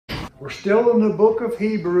We're still in the book of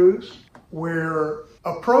Hebrews. We're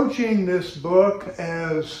approaching this book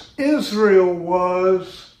as Israel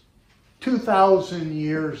was 2,000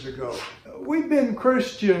 years ago. We've been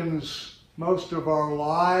Christians most of our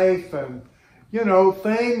life, and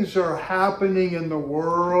things are happening in the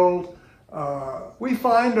world. We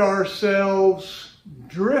find ourselves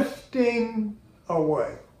drifting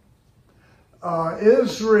away.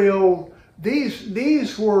 Israel,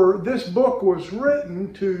 this book was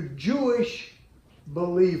written to Jewish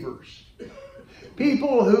believers.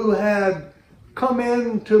 People who had come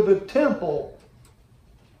into the temple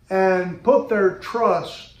and put their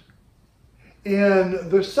trust in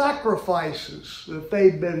the sacrifices that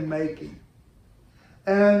they'd been making.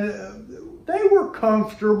 And they were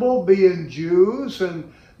comfortable being Jews,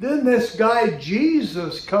 and then this guy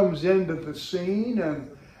Jesus comes into the scene,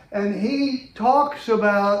 and he talks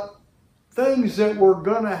about things that were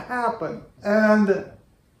going to happen. And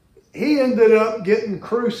he ended up getting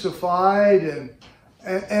crucified,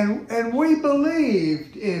 and we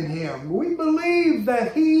believed in him. We believed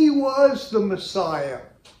that he was the Messiah.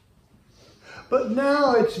 But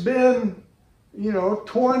now it's been,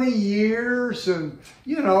 20 years, and,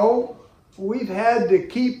 we've had to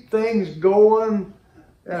keep things going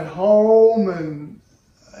at home, and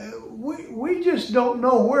we just don't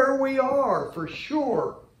know where we are for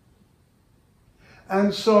sure.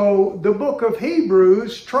 And so the book of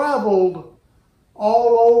Hebrews traveled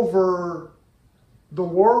all over the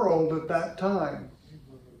world at that time.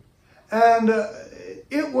 And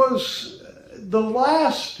it was the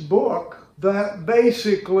last book that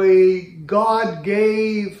basically God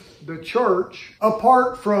gave the church,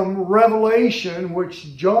 apart from Revelation,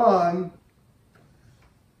 which John.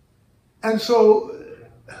 And so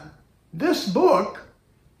this book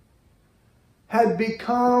had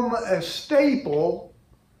become a staple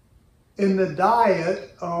in the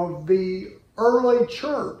diet of the early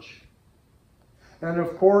church. And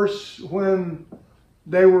of course, when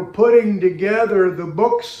they were putting together the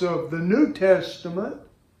books of the New Testament,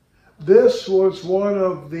 this was one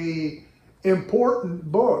of the important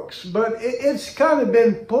books. But it's kind of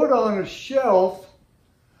been put on a shelf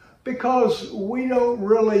because we don't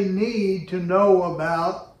really need to know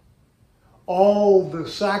about all the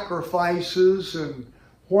sacrifices and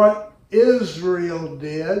what Israel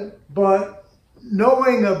did, but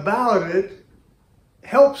knowing about it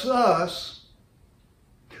helps us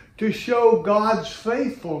to show God's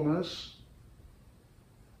faithfulness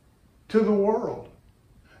to the world.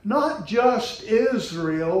 Not just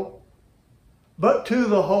Israel, but to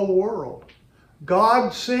the whole world.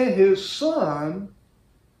 God sent His Son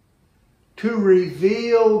to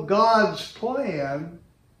reveal God's plan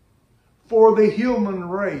for the human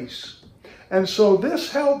race. And so this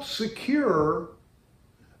helps secure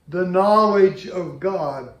the knowledge of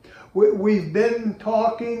God. We've been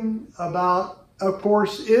talking about, of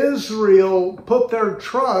course, Israel put their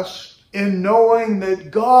trust in knowing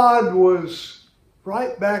that God was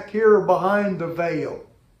right back here behind the veil.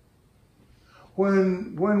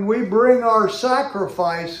 When we bring our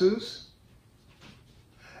sacrifices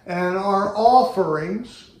and our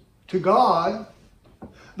offerings to God,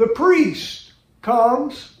 the priest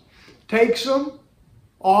comes, takes them,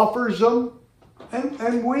 offers them,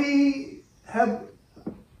 and we have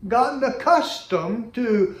gotten accustomed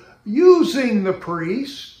to using the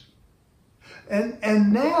priest.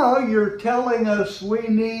 And now you're telling us we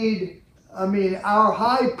need, our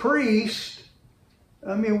high priest.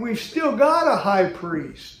 We've still got a high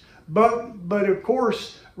priest. But of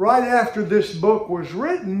course, right after this book was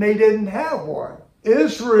written, they didn't have one.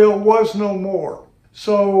 Israel was no more.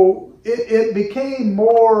 So it became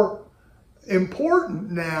more important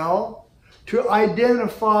now to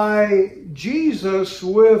identify Jesus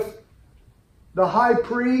with the high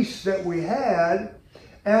priest that we had,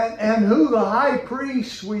 and who the high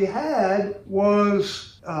priest we had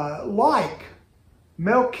was like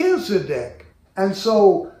Melchizedek. And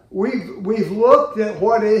so we've looked at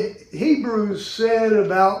what Hebrews said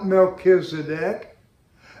about Melchizedek,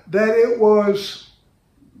 that it was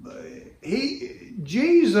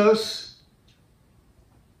Jesus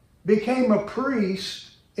became a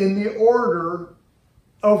priest in the order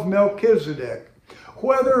of Melchizedek.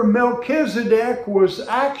 Whether Melchizedek was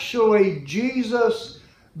actually Jesus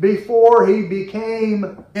before he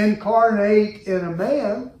became incarnate in a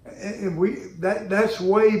man, that's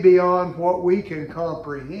way beyond what we can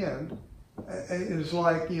comprehend. It's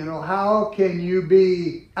like, how can you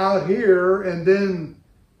be out here and then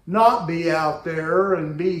not be out there,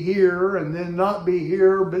 and be here and then not be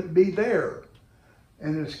here but be there?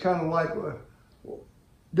 And it's kind of like,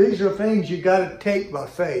 these are things you got to take by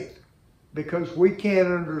faith. because we can't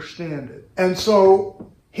understand it. And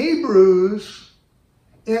so Hebrews,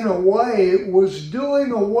 in a way, was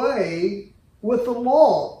doing away with the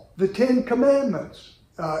law, the Ten Commandments.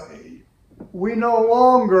 We no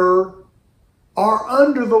longer are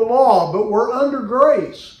under the law, but we're under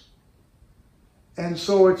grace. And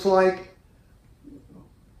so it's like,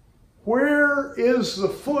 where is the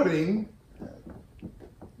footing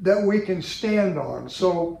that we can stand on?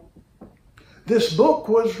 So this book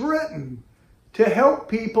was written to help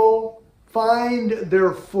people find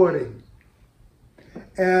their footing.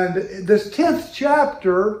 And this 10th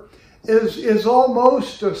chapter is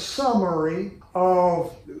almost a summary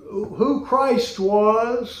of who Christ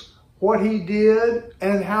was, what he did,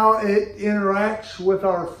 and how it interacts with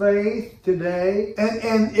our faith today.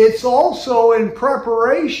 And it's also in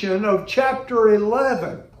preparation of chapter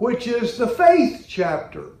 11, which is the faith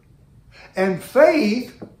chapter. And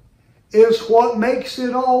faith is what makes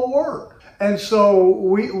it all work. And so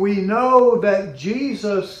we know that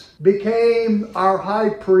Jesus became our high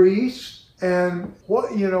priest. And what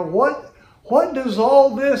does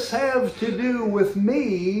all this have to do with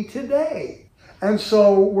me today? And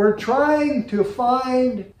so we're trying to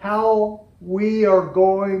find how we are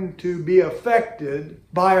going to be affected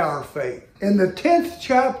by our faith. In the 10th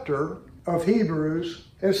chapter of Hebrews,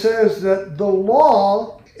 it says that the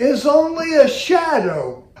law is only a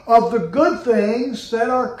shadow of the good things that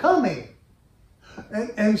are coming.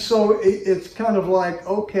 And so it's kind of like,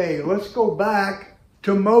 okay, let's go back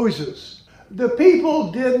to Moses. The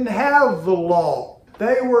people didn't have the law.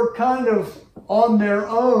 They were kind of on their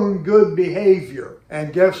own good behavior.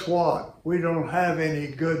 And guess what? We don't have any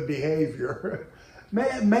good behavior.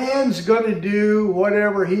 Man's going to do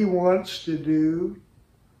whatever he wants to do.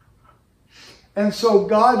 And so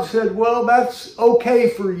God said, well, that's okay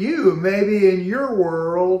for you, maybe in your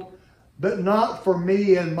world, but not for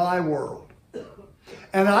me in my world.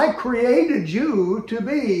 And I created you to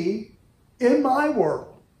be in my world.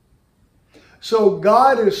 So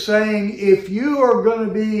God is saying, if you are going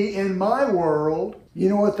to be in my world, you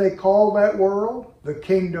know what they call that world? The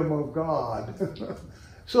kingdom of God.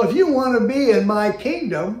 So if you want to be in my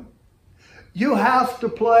kingdom, you have to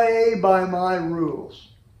play by my rules.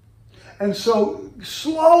 And so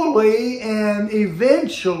slowly and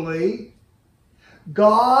eventually,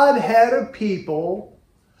 God had a people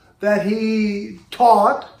that he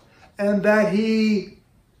taught and that he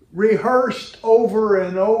rehearsed over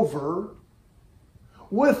and over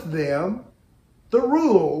with them the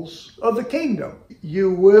rules of the kingdom.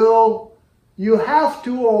 You have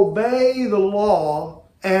to obey the law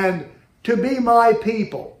and to be my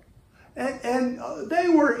people. And they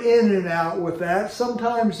were in and out with that.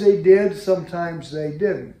 Sometimes they did, sometimes they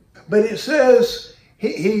didn't. But it says,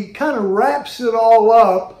 he kind of wraps it all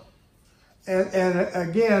up. And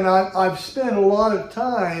again, I've spent a lot of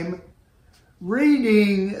time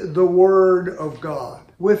reading the Word of God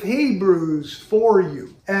with Hebrews for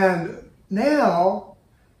you. And now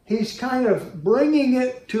he's kind of bringing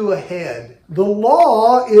it to a head. The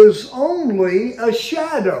law is only a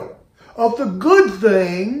shadow of the good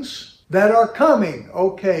things that are coming.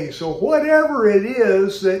 Okay, so whatever it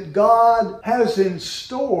is that God has in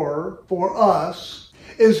store for us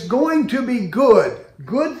is going to be good.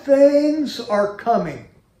 Good things are coming.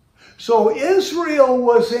 So Israel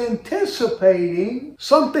was anticipating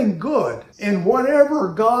something good in whatever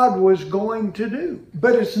God was going to do.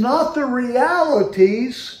 But it's not the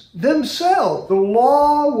realities themselves. The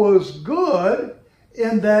law was good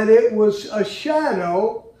in that it was a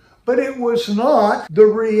shadow, but it was not the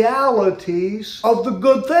realities of the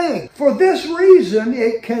good thing. For this reason,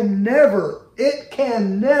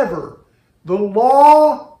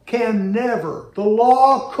 the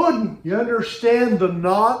law couldn't. You understand the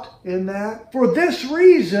not in that? For this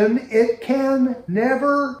reason, it can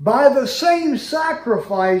never, by the same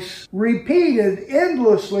sacrifice repeated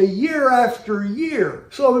endlessly year after year.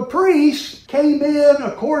 So the priest came in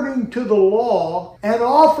according to the law and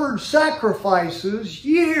offered sacrifices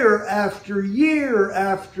year after year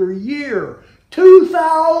after year.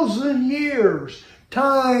 2,000 years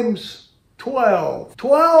times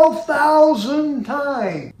 12,000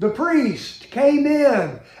 times. The priest came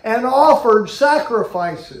in and offered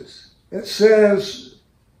sacrifices. It says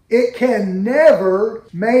it can never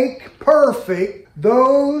make perfect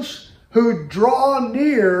those who draw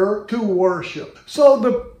near to worship.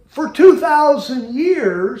 So for 2,000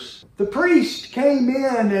 years, the priest came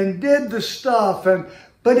in and did the stuff,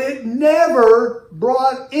 but it never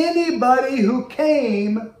brought anybody who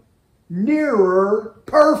came nearer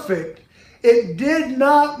perfect. It did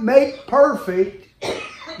not make perfect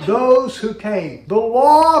those who came. The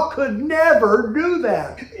law could never do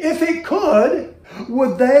that. If it could,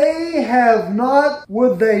 would they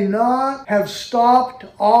not have stopped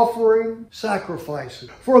offering sacrifices?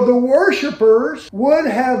 For the worshipers would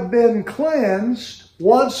have been cleansed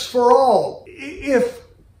once for all. If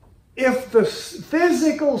the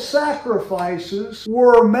physical sacrifices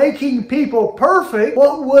were making people perfect,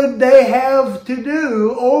 what would they have to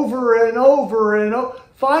do over and over and over?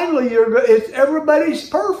 Finally, everybody's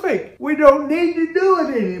perfect. We don't need to do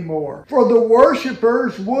it anymore. For the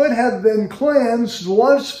worshipers would have been cleansed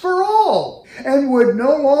once for all and would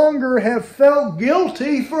no longer have felt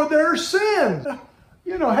guilty for their sins.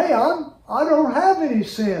 Hey, I don't have any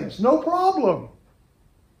sins. No problem.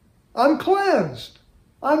 I'm cleansed.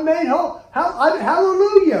 I'm made whole.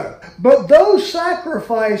 Hallelujah. But those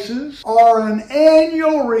sacrifices are an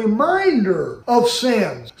annual reminder of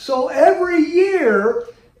sins. So every year,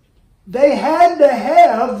 they had to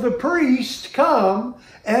have the priest come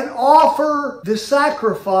and offer the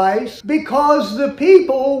sacrifice because the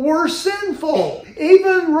people were sinful.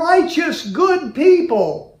 Even righteous, good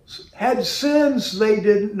people had sins they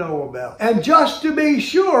didn't know about. And just to be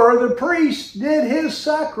sure, the priest did his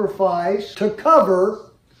sacrifice to cover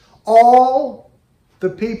all the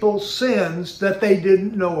people's sins that they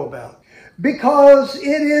didn't know about. Because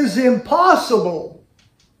it is impossible,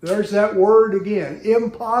 there's that word again,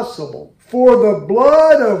 impossible, for the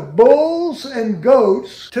blood of bulls and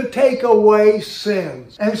goats to take away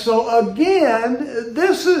sins. And so again,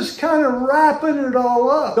 this is kind of wrapping it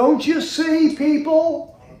all up. Don't you see,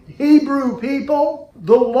 people, Hebrew people?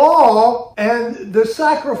 The law and the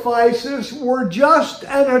sacrifices were just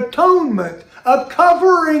an atonement, a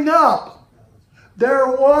covering up. There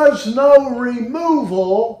was no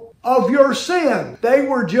removal of your sin. They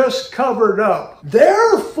were just covered up.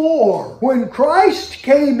 Therefore, when Christ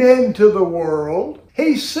came into the world,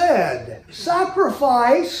 he said,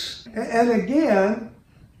 sacrifice, and again,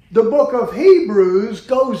 the book of Hebrews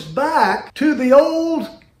goes back to the Old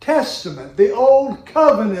Testament, the Old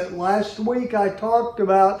Covenant. Last week I talked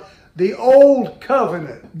about the Old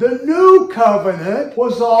Covenant. The New Covenant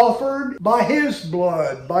was offered by His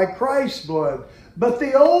blood, by Christ's blood. But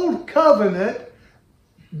the Old Covenant,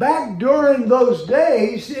 back during those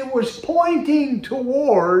days, it was pointing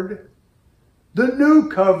toward the New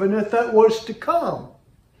Covenant that was to come.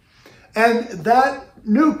 And that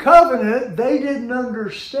New Covenant, they didn't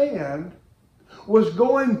understand, was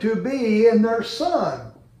going to be in their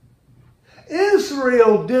Son.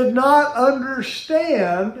 Israel did not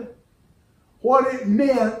understand what it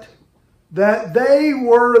meant that they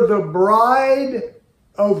were the bride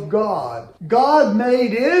of God. God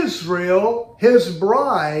made Israel His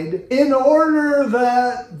bride in order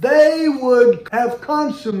that they would have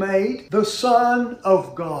consummate the Son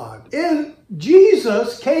of God.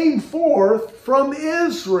 Jesus came forth from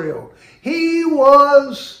Israel. He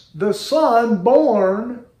was the Son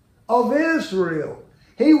born of Israel.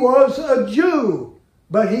 He was a Jew,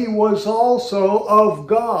 but He was also of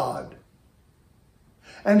God.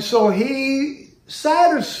 And so He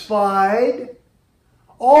satisfied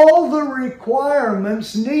all the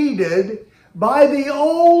requirements needed by the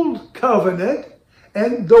Old Covenant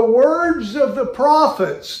and the words of the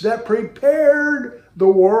prophets that prepared the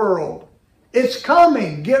world. It's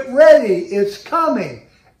coming. Get ready. It's coming.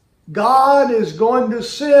 God is going to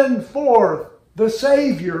send forth the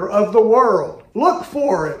Savior of the world. Look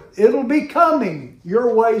for it. It'll be coming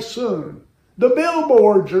your way soon. The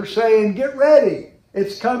billboards are saying, get ready.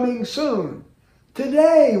 It's coming soon.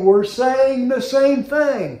 Today we're saying the same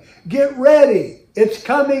thing. Get ready. It's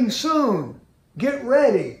coming soon. Get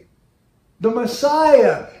ready. The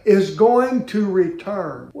Messiah is going to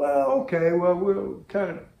return. Well, okay, we'll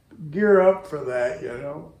kind of gear up for that, you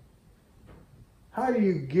know. How do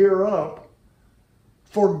you gear up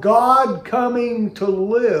for God coming to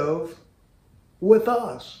live with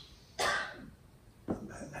us?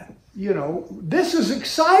 You know, this is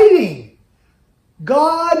exciting.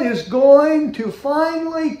 God is going to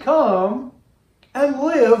finally come and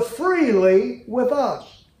live freely with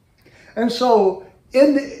us. And so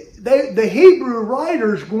the Hebrew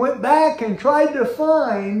writers went back and tried to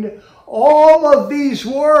find all of these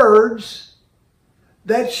words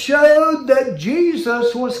that showed that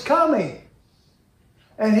Jesus was coming.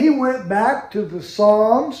 And he went back to the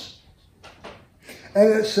Psalms,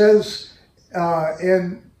 and it says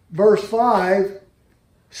in verse 5,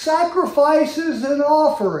 sacrifices and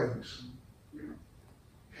offerings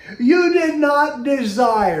you did not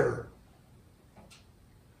desire.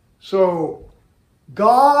 So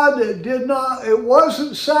God did not, it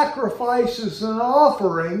wasn't sacrifices and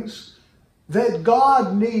offerings that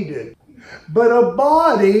God needed. but a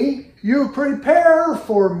body you prepare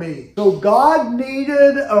for me. So God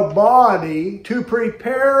needed a body to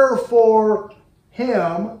prepare for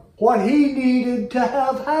him what he needed to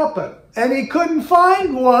have happen. And he couldn't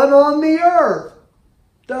find one on the earth.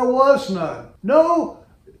 There was none.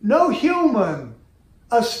 No human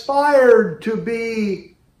aspired to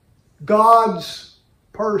be God's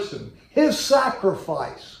person, his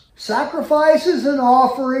sacrifice. Sacrifices and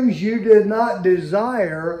offerings you did not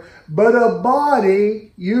desire, but a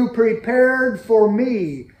body you prepared for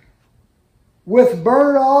me. With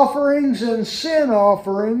burnt offerings and sin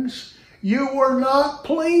offerings you were not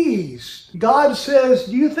pleased. God says,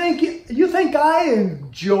 you think I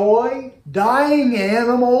enjoy dying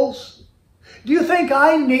animals? Do you think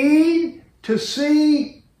I need to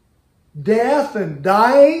see death and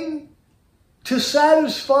dying to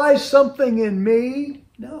satisfy something in me?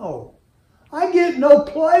 No. I get no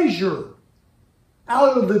pleasure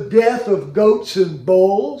out of the death of goats and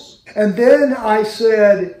bulls. And then I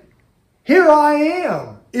said, here I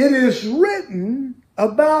am. It is written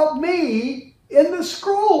about me in the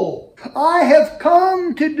scroll. I have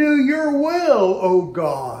come to do your will, O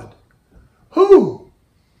God. Who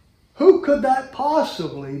could that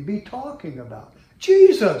possibly be talking about?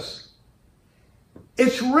 Jesus.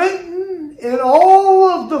 It's written in all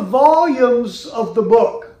of the volumes of the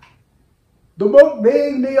book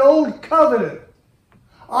being the Old Covenant.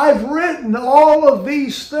 I've written all of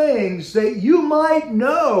these things that you might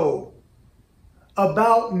know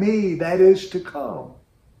about me that is to come.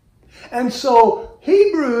 And so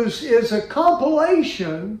Hebrews is a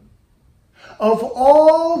compilation of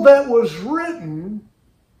all that was written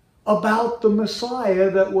about the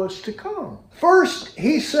Messiah that was to come. First,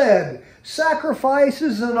 he said,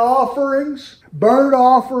 sacrifices and offerings, burnt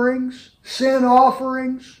offerings, sin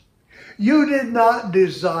offerings, you did not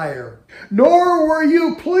desire, nor were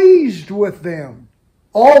you pleased with them,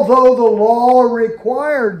 although the law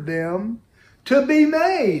required them to be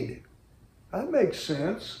made. That makes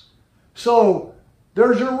sense. So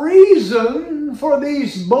there's a reason for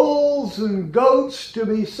these bulls and goats to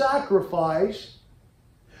be sacrificed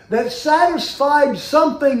that satisfied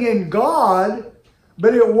something in God,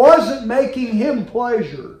 but it wasn't making him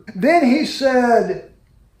pleasure. Then he said,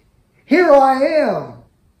 here I am.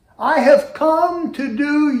 I have come to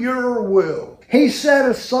do your will. He set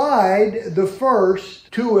aside the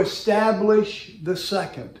first to establish the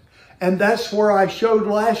second. And that's where I showed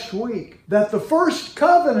last week that the first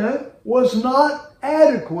covenant was not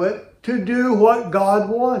adequate to do what God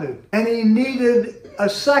wanted. And he needed a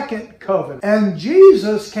second covenant. And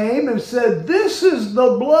Jesus came and said, this is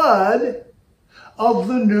the blood of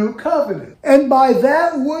the new covenant. And by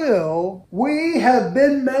that will, we have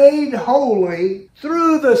been made holy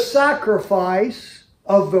through the sacrifice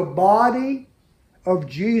of the body of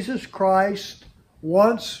Jesus Christ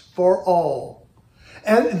once for all.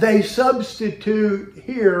 And they substitute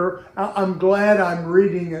here, I'm glad I'm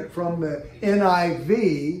reading it from the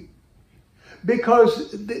NIV,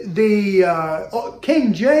 because the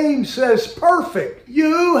King James says perfect.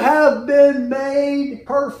 You have been made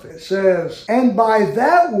perfect. It says, and by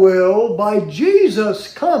that will, by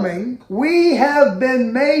Jesus coming, we have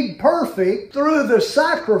been made perfect through the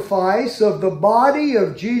sacrifice of the body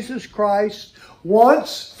of Jesus Christ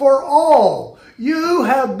once for all. You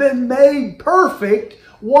have been made perfect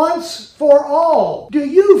once for all. Do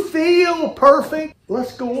you feel perfect?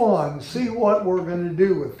 Let's go on and see what we're going to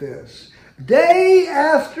do with this. Day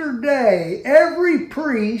after day, every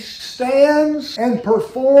priest stands and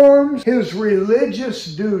performs his religious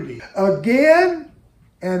duty. Again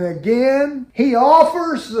and again, he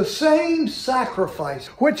offers the same sacrifice,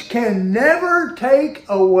 which can never take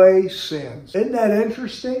away sins. Isn't that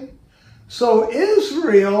interesting? So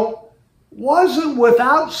Israel wasn't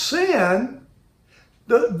without sin.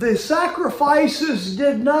 The sacrifices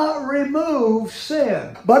did not remove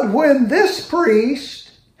sin. But when this priest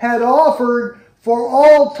had offered for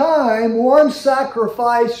all time one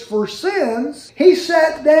sacrifice for sins, he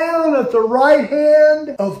sat down at the right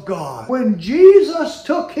hand of God. When Jesus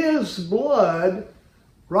took his blood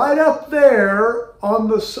right up there on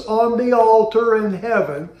the altar in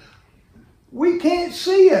heaven, we can't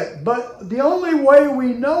see it, but the only way we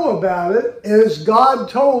know about it is God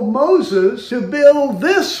told Moses to build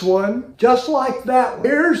this one just like that one.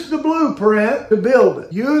 Here's the blueprint to build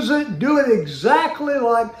it. Use it, do it exactly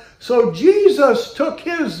like. So Jesus took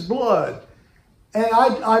his blood. And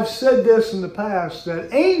I've said this in the past,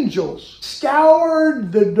 that angels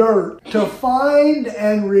scoured the dirt to find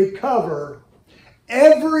and recover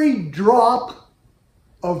every drop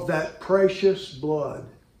of that precious blood.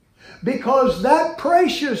 Because that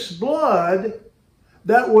precious blood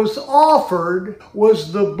that was offered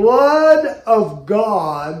was the blood of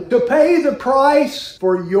God to pay the price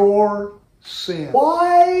for your sin.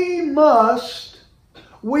 Why must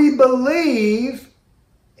we believe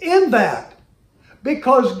in that?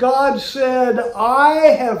 Because God said, I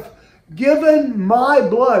have given my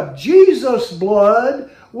blood. Jesus'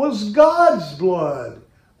 blood was God's blood.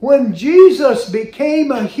 When Jesus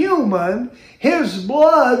became a human, his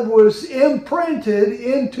blood was imprinted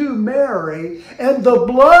into Mary, and the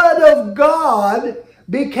blood of God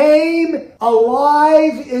became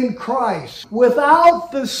alive in Christ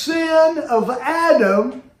without the sin of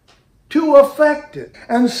Adam to affect it.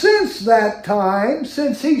 And since that time,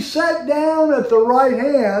 since he sat down at the right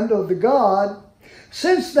hand of the God,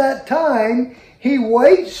 since that time, he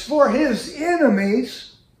waits for his enemies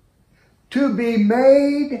to be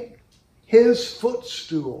made his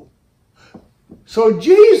footstool. So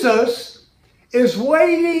Jesus is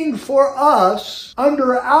waiting for us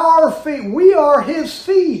under our feet. We are his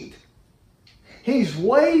feet. He's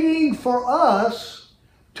waiting for us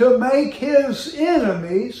to make his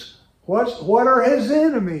enemies. What are his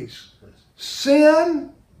enemies?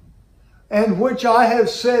 Sin, and which I have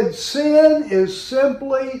said sin is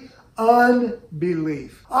simply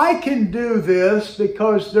unbelief. I can do this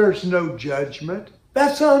because there's no judgment.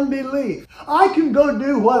 That's unbelief. I can go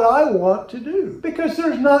do what I want to do because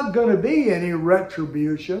there's not going to be any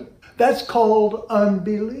retribution. That's called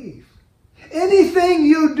unbelief. Anything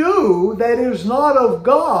you do that is not of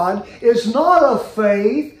God is not of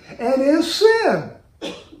faith and is sin.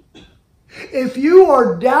 If you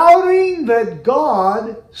are doubting that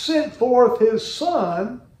God sent forth his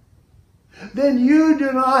Son, then you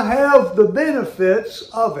do not have the benefits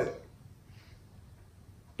of it.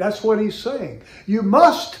 That's what he's saying. You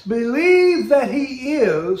must believe that he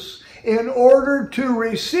is in order to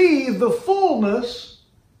receive the fullness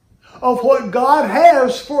of what God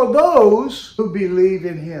has for those who believe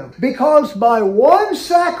in him. Because by one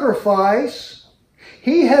sacrifice,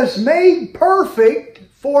 he has made perfect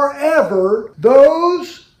forever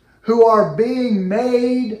those who are being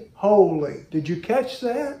made holy. Did you catch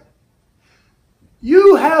that?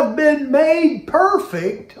 You have been made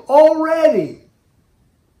perfect already.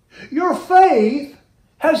 Your faith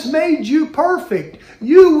has made you perfect.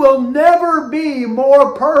 You will never be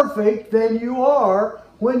more perfect than you are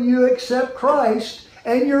when you accept Christ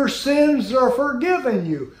and your sins are forgiven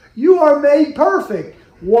you. You are made perfect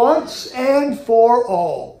once and for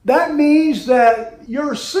all. That means that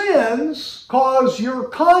your sins cause your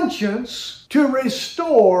conscience to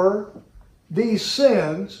restore these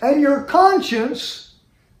sins, and your conscience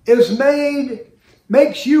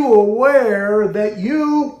makes you aware that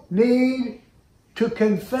you need to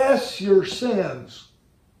confess your sins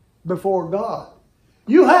before God.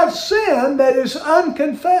 You have sin that is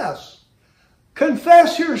unconfessed.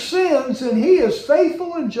 Confess your sins, and he is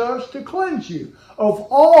faithful and just to cleanse you of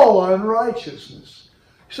all unrighteousness.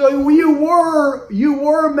 So you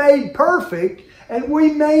were made perfect, and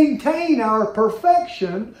we maintain our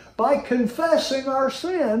perfection by confessing our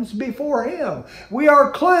sins before him. We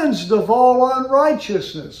are cleansed of all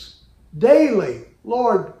unrighteousness daily.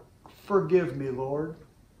 Lord, forgive me, Lord.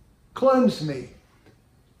 Cleanse me.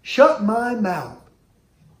 Shut my mouth.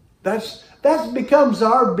 That becomes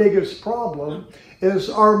our biggest problem,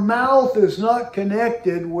 is our mouth is not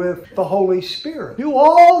connected with the Holy Spirit. Do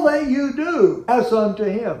all that you do as unto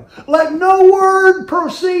him. Let no word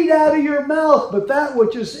proceed out of your mouth but that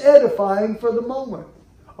which is edifying for the moment.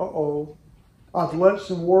 Uh-oh, I've let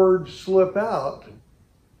some words slip out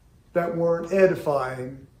that weren't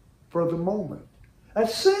edifying for the moment.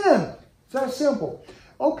 That's sin. It's that simple.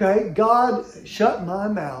 Okay, God, shut my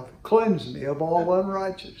mouth. Cleanse me of all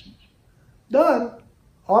unrighteousness. Done.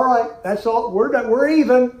 All right, that's all. We're done. We're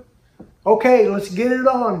even. Okay, let's get it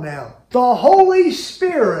on now. The Holy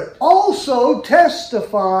Spirit also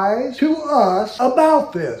testifies to us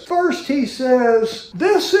about this. First, he says,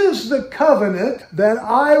 "This is the covenant that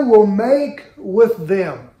I will make with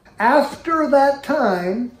them. After that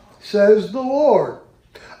time, says the Lord,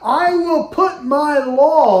 I will put my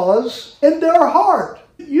laws in their heart."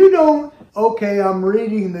 You don't, okay, I'm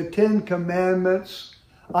reading the 10 Commandments.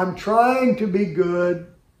 I'm trying to be good.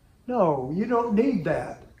 No, you don't need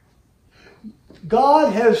that.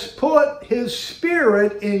 God has put his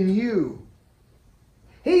Spirit in you.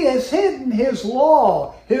 He has hidden his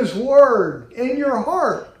law, his word in your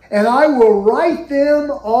heart. And I will write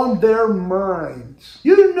them on their minds.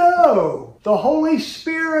 You know the Holy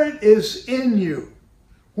Spirit is in you.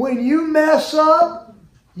 When you mess up,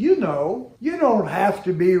 you know. You don't have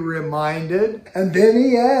to be reminded. And then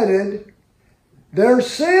he added, their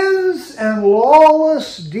sins and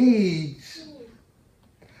lawless deeds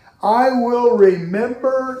I will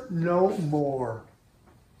remember no more.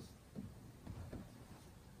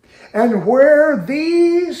 And where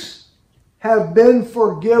these have been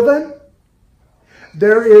forgiven,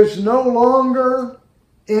 there is no longer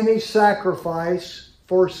any sacrifice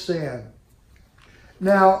for sin.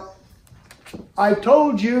 Now, I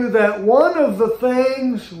told you that one of the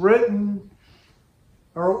things written,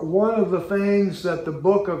 or one of the things that the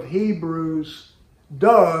book of Hebrews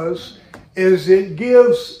does, is it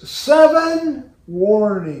gives 7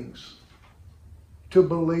 warnings to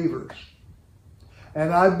believers.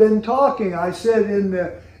 And I've been talking, I said in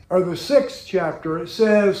the 6th chapter, it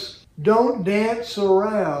says, don't dance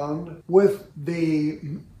around with the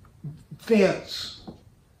fence.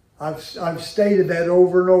 I've stated that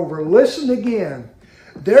over and over. Listen again.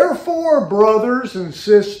 Therefore, brothers and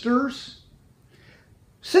sisters,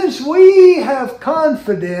 since we have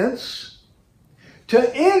confidence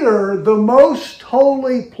to enter the most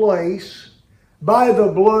holy place by the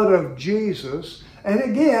blood of Jesus, and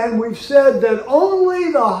again, we've said that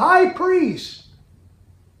only the high priest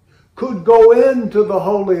could go into the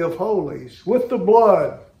Holy of Holies with the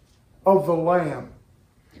blood of the Lamb.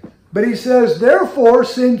 But he says, therefore,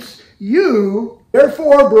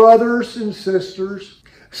 brothers and sisters,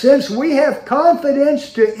 since we have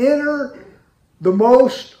confidence to enter the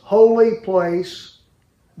most holy place,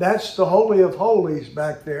 that's the Holy of Holies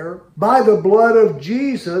back there, by the blood of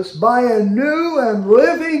Jesus, by a new and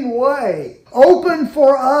living way, open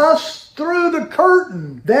for us through the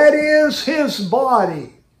curtain, that is his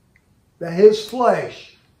body, his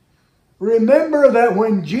flesh. Remember that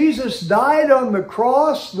when Jesus died on the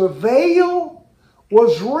cross, the veil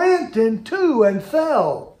was rent in two and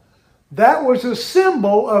fell. That was a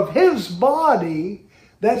symbol of his body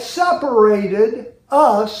that separated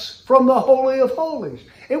us from the Holy of Holies.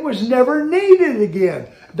 It was never needed again.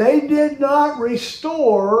 They did not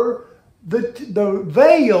restore the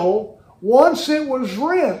veil once it was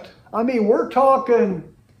rent. I mean, we're talking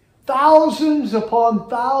thousands upon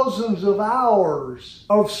thousands of hours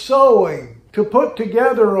of sewing to put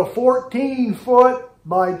together a 14-foot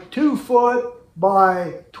by 2-foot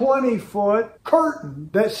by 20-foot curtain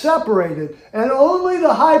that separated. And only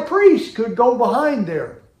the high priest could go behind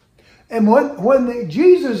there. And when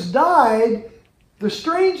Jesus died, the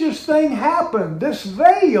strangest thing happened. This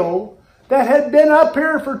veil that had been up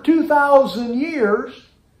here for 2,000 years,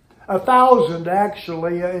 1,000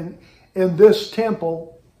 actually in this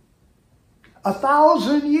temple,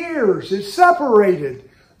 1,000 years, it separated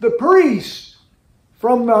the priest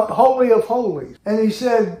from the Holy of Holies. And he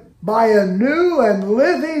said, by a new and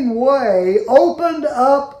living way opened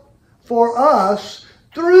up for us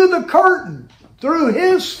through the curtain, through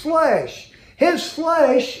his flesh. His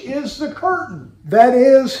flesh is the curtain. That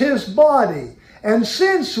is his body. And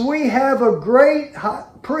since we have a great high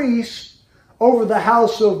priest over the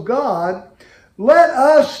house of God, let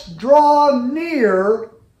us draw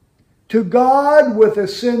near to God with a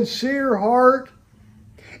sincere heart,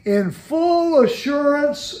 in full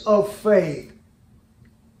assurance of faith,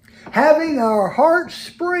 having our hearts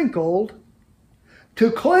sprinkled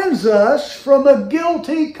to cleanse us from a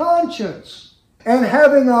guilty conscience, and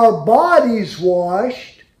having our bodies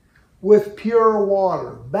washed with pure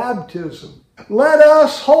water, baptism. Let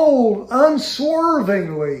us hold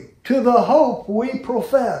unswervingly to the hope we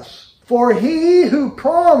profess. For he who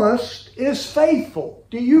promised is faithful.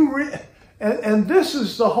 Do you and this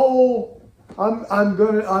is the whole. I'm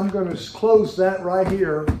going to close that right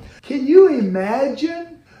here. Can you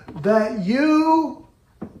imagine that you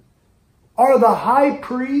are the high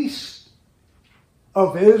priest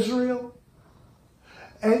of Israel,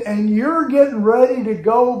 and you're getting ready to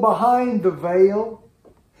go behind the veil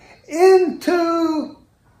into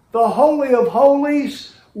the Holy of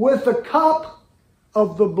Holies with the cup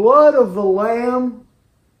of the blood of the Lamb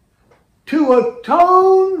to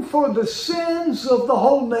atone for the sins of the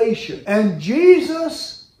whole nation. And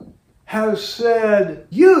Jesus has said,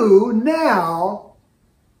 you now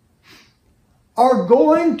are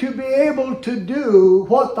going to be able to do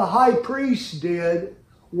what the high priest did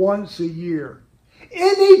once a year.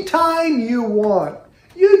 Anytime you want,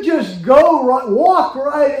 you just walk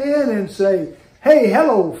right in and say, hey,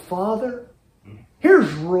 hello, Father.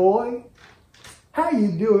 Here's Roy. How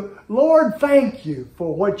you doing? Lord, thank you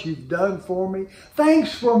for what you've done for me.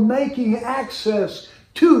 Thanks for making access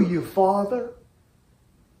to you, Father.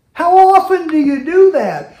 How often do you do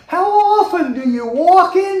that? How often do you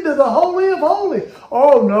walk into the Holy of Holies?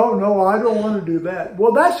 Oh, no, I don't want to do that.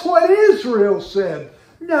 Well, that's what Israel said.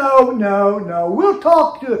 No. We'll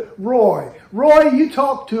talk to Roy. Roy, you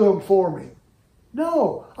talk to him for me.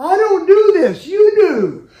 No, I don't do this. You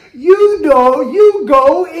do. You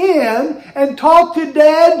go in and talk to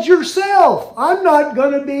Dad yourself. I'm not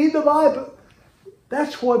going to be the Bible.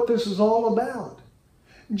 That's what this is all about.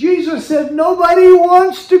 Jesus said nobody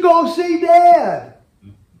wants to go see Dad.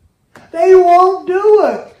 They won't do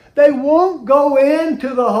it. They won't go into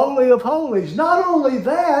the Holy of Holies. Not only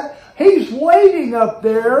that, He's waiting up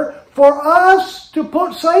there for us to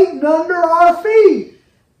put Satan under our feet.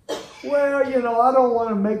 Well, you know, I don't want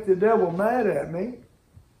to make the devil mad at me.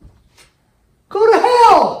 Go to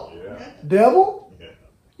hell, devil.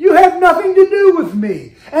 You have nothing to do with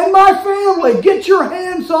me and my family. Get your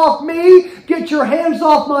hands off me. Get your hands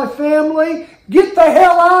off my family. Get the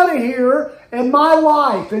hell out of here and my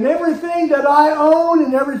life and everything that I own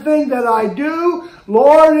and everything that I do.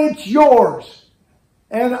 Lord, it's yours.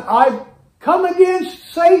 And I've come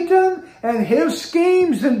against Satan and his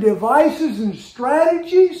schemes and devices and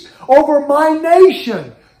strategies over my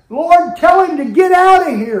nation. Lord, tell him to get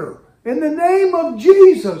out of here. In the name of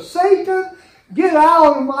Jesus, Satan, get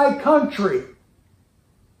out of my country.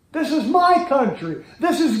 This is my country.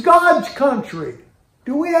 This is God's country.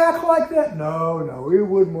 Do we act like that? No, we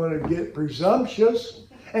wouldn't want to get presumptuous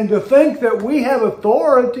and to think that we have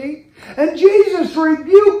authority. And Jesus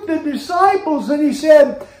rebuked the disciples and He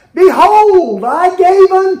said, behold, I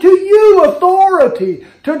gave unto you authority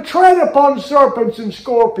to tread upon serpents and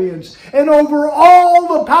scorpions and over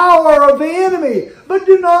all the power of the enemy. But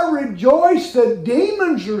do not rejoice that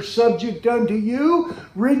demons are subject unto you.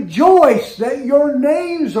 Rejoice that your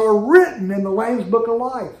names are written in the Lamb's Book of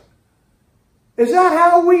Life. Is that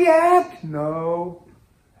how we act? No.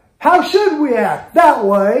 How should we act? That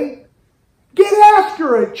way. Get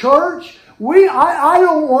after it, church. I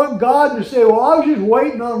don't want God to say, well, I was just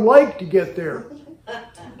waiting on Lake to get there.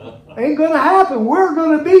 Ain't going to happen. We're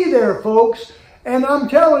going to be there, folks. And I'm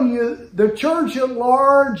telling you, the church at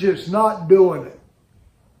large is not doing it.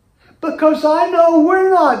 Because I know we're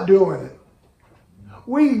not doing it.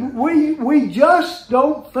 We just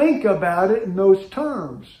don't think about it in those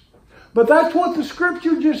terms. But that's what the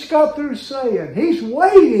Scripture just got through saying. He's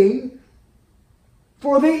waiting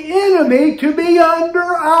for the enemy to be under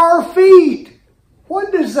our feet.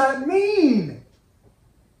 What does that mean?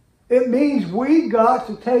 It means we got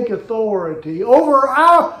to take authority over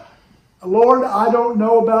our... Lord, I don't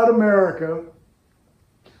know about America,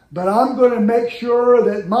 but I'm going to make sure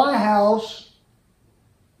that my house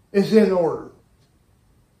is in order.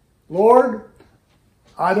 Lord,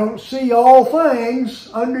 I don't see all things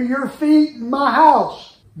under your feet in my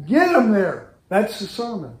house. Get them there. That's the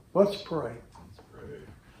sermon. Let's pray.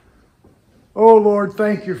 Oh, Lord,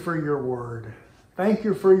 thank you for your word. Thank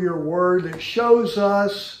you for your word that shows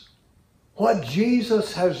us what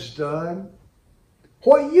Jesus has done,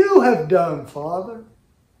 what you have done, Father.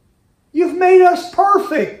 You've made us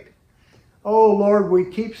perfect. Oh, Lord, we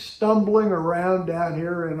keep stumbling around down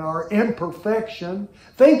here in our imperfection,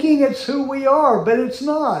 thinking it's who we are, but it's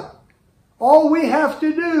not. All we have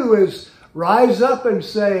to do is rise up and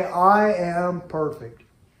say, I am perfect.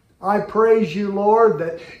 I praise you, Lord,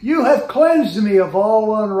 that you have cleansed me of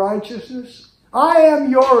all unrighteousness. I am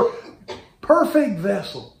your perfect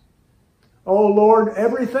vessel. Oh, Lord,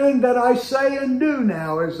 everything that I say and do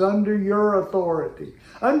now is under your authority,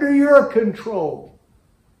 under your control.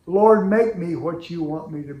 Lord, make me what you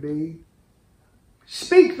want me to be.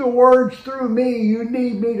 Speak the words through me you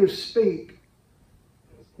need me to speak.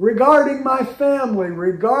 Regarding my family,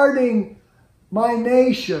 regarding my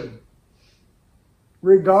nation,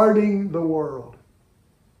 regarding the world.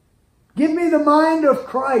 Give me the mind of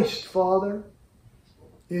Christ, Father.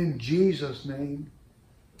 In Jesus' name,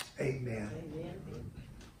 amen. Amen.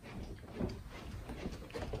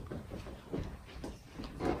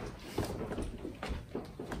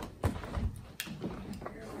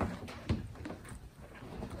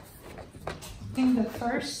 In the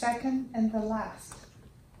first, second, and the last.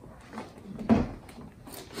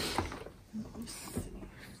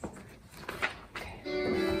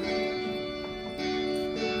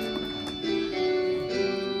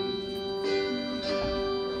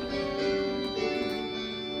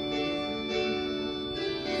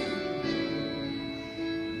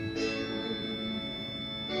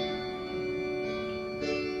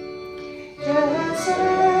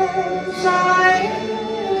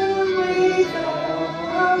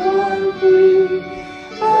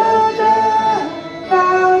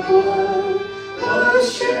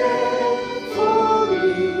 Share.